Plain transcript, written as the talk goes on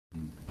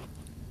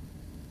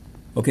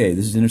Okay,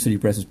 this is Inner City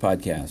Press's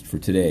podcast for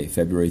today,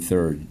 February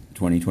 3rd,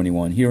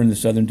 2021, here in the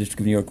Southern District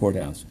of New York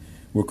Courthouse.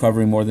 We're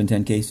covering more than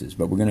 10 cases,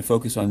 but we're going to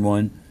focus on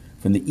one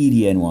from the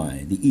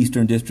EDNY, the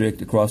Eastern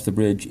District across the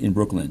bridge in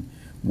Brooklyn,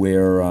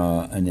 where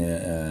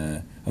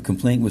a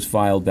complaint was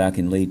filed back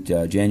in late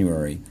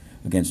January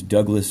against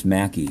Douglas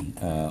Mackey,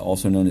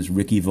 also known as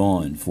Ricky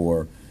Vaughn,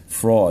 for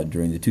fraud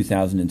during the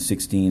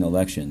 2016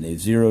 election. They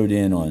zeroed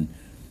in on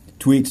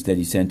tweets that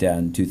he sent out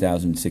in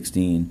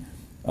 2016,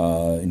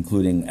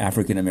 including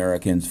African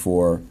Americans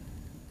for,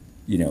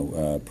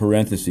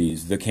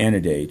 parentheses, the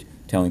candidate,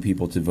 telling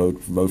people to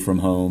vote from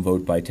home,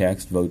 vote by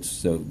text,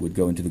 votes would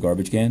go into the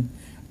garbage can.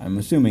 I'm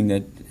assuming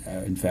that,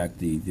 in fact,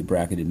 the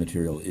bracketed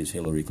material is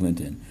Hillary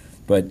Clinton.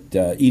 But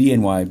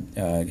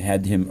EDNY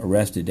had him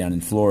arrested down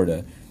in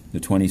Florida the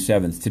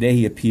 27th. Today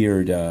he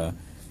appeared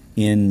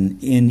in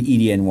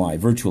EDNY,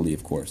 virtually,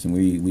 of course, and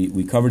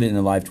we covered it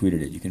and live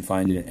tweeted it. You can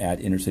find it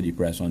at Inner City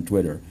Press on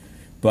Twitter.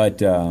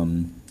 But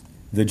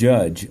the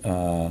judge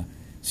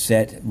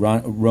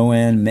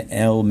Roanne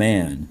L.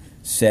 Mann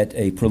set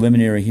a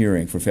preliminary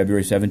hearing for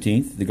February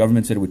 17th. The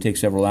government said it would take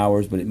several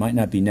hours, but it might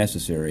not be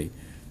necessary.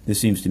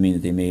 This seems to mean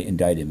that they may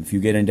indict him. If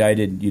you get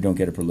indicted, you don't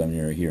get a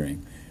preliminary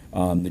hearing.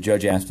 The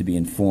judge asked to be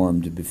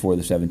informed before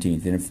the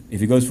 17th. And if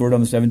he goes forward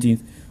on the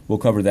 17th, we'll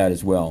cover that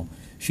as well.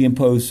 She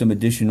imposed some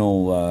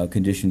additional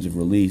conditions of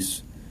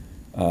release,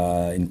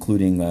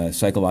 including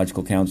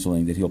psychological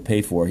counseling that he'll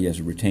pay for. He has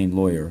a retained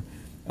lawyer.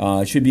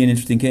 It should be an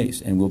interesting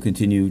case, and we'll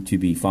continue to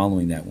be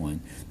following that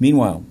one.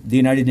 Meanwhile, the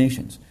United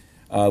Nations.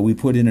 We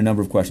put in a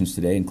number of questions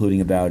today,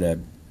 including about a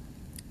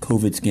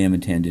COVID scam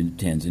in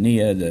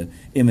Tanzania, the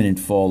imminent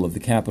fall of the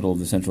capital of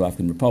the Central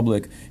African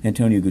Republic,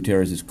 Antonio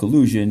Guterres'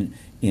 collusion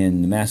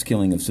in the mass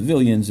killing of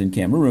civilians in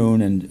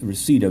Cameroon, and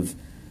receipt of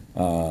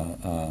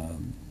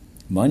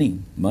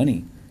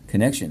money,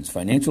 connections,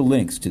 financial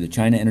links to the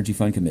China Energy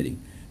Fund Committee,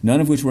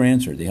 none of which were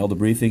answered. They held a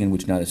briefing in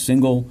which not a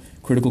single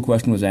critical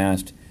question was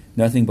asked,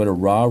 nothing but a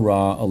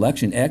rah-rah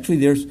election. Actually,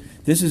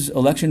 this is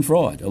election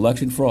fraud.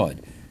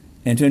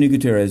 Antonio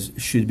Guterres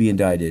should be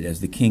indicted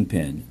as the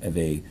kingpin of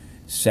a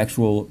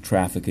sexual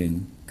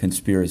trafficking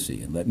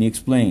conspiracy. And let me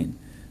explain.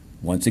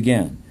 Once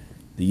again,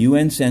 the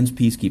UN sends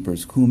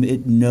peacekeepers whom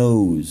it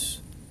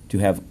knows to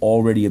have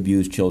already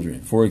abused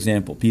children. For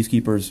example,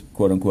 peacekeepers,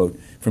 quote-unquote,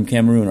 from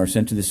Cameroon are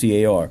sent to the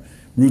CAR.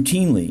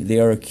 Routinely, they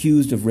are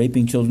accused of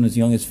raping children as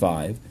young as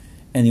 5,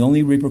 and the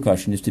only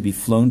repercussion is to be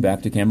flown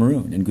back to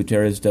Cameroon. And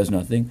Guterres does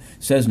nothing,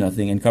 says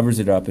nothing, and covers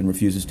it up and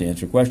refuses to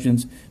answer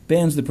questions,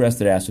 bans the press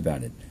that asks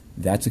about it.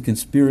 That's a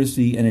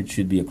conspiracy, and it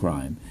should be a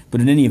crime. But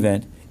in any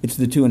event, it's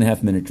the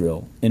 2.5-minute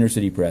drill. Inner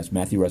City Press,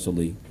 Matthew Russell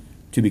Lee,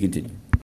 to be continued.